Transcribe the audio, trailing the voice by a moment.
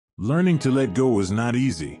Learning to let go is not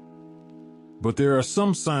easy. But there are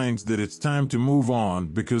some signs that it's time to move on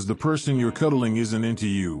because the person you're cuddling isn't into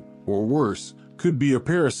you, or worse, could be a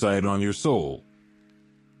parasite on your soul.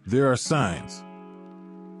 There are signs.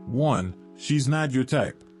 1. She's not your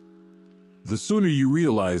type. The sooner you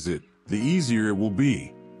realize it, the easier it will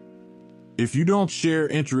be. If you don't share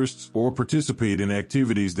interests or participate in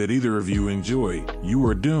activities that either of you enjoy, you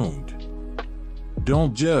are doomed.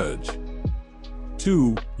 Don't judge.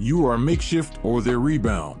 2. You are makeshift or their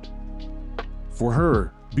rebound. For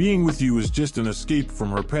her, being with you is just an escape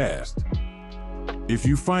from her past. If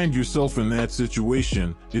you find yourself in that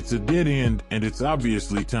situation, it's a dead end and it's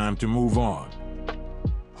obviously time to move on.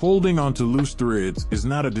 Holding on to loose threads is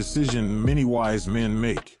not a decision many wise men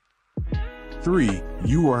make. 3.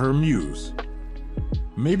 You are her muse.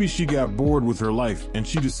 Maybe she got bored with her life and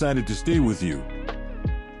she decided to stay with you.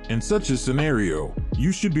 In such a scenario,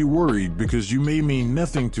 you should be worried because you may mean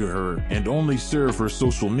nothing to her and only serve her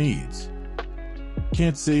social needs.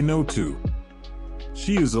 Can't say no to.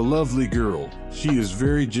 She is a lovely girl. She is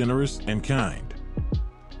very generous and kind.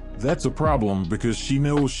 That's a problem because she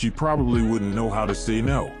knows she probably wouldn't know how to say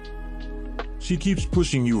no. She keeps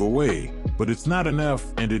pushing you away, but it's not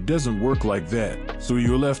enough and it doesn't work like that, so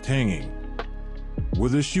you're left hanging.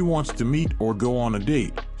 Whether she wants to meet or go on a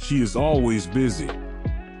date, she is always busy.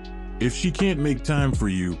 If she can't make time for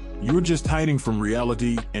you, you're just hiding from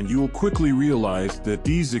reality and you'll quickly realize that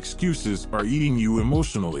these excuses are eating you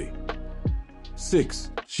emotionally. 6.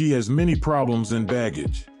 She has many problems and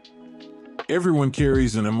baggage. Everyone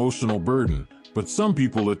carries an emotional burden, but some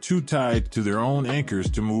people are too tied to their own anchors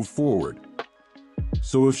to move forward.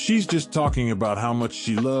 So if she's just talking about how much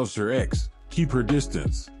she loves her ex, keep her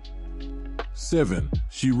distance. 7.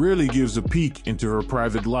 She rarely gives a peek into her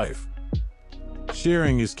private life.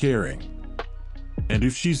 Sharing is caring. And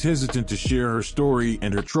if she's hesitant to share her story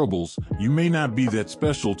and her troubles, you may not be that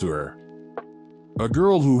special to her. A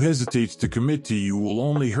girl who hesitates to commit to you will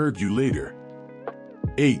only hurt you later.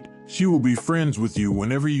 8. She will be friends with you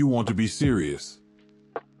whenever you want to be serious.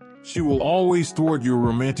 She will always thwart your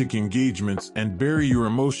romantic engagements and bury your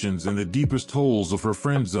emotions in the deepest holes of her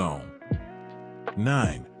friend zone.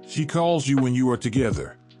 9. She calls you when you are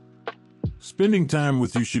together. Spending time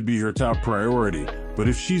with you should be her top priority, but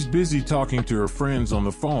if she's busy talking to her friends on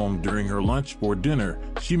the phone during her lunch or dinner,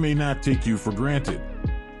 she may not take you for granted.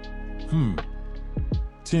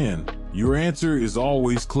 10. Your answer is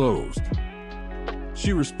always closed.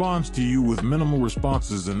 She responds to you with minimal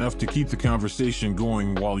responses enough to keep the conversation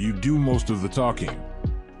going while you do most of the talking.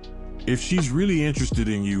 If she's really interested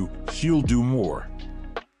in you, she'll do more.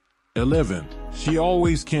 11. She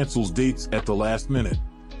always cancels dates at the last minute.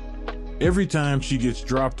 Every time she gets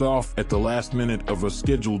dropped off at the last minute of a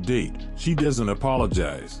scheduled date, she doesn't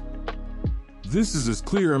apologize. This is as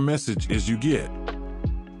clear a message as you get.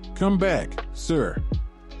 Come back, sir.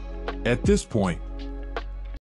 At this point,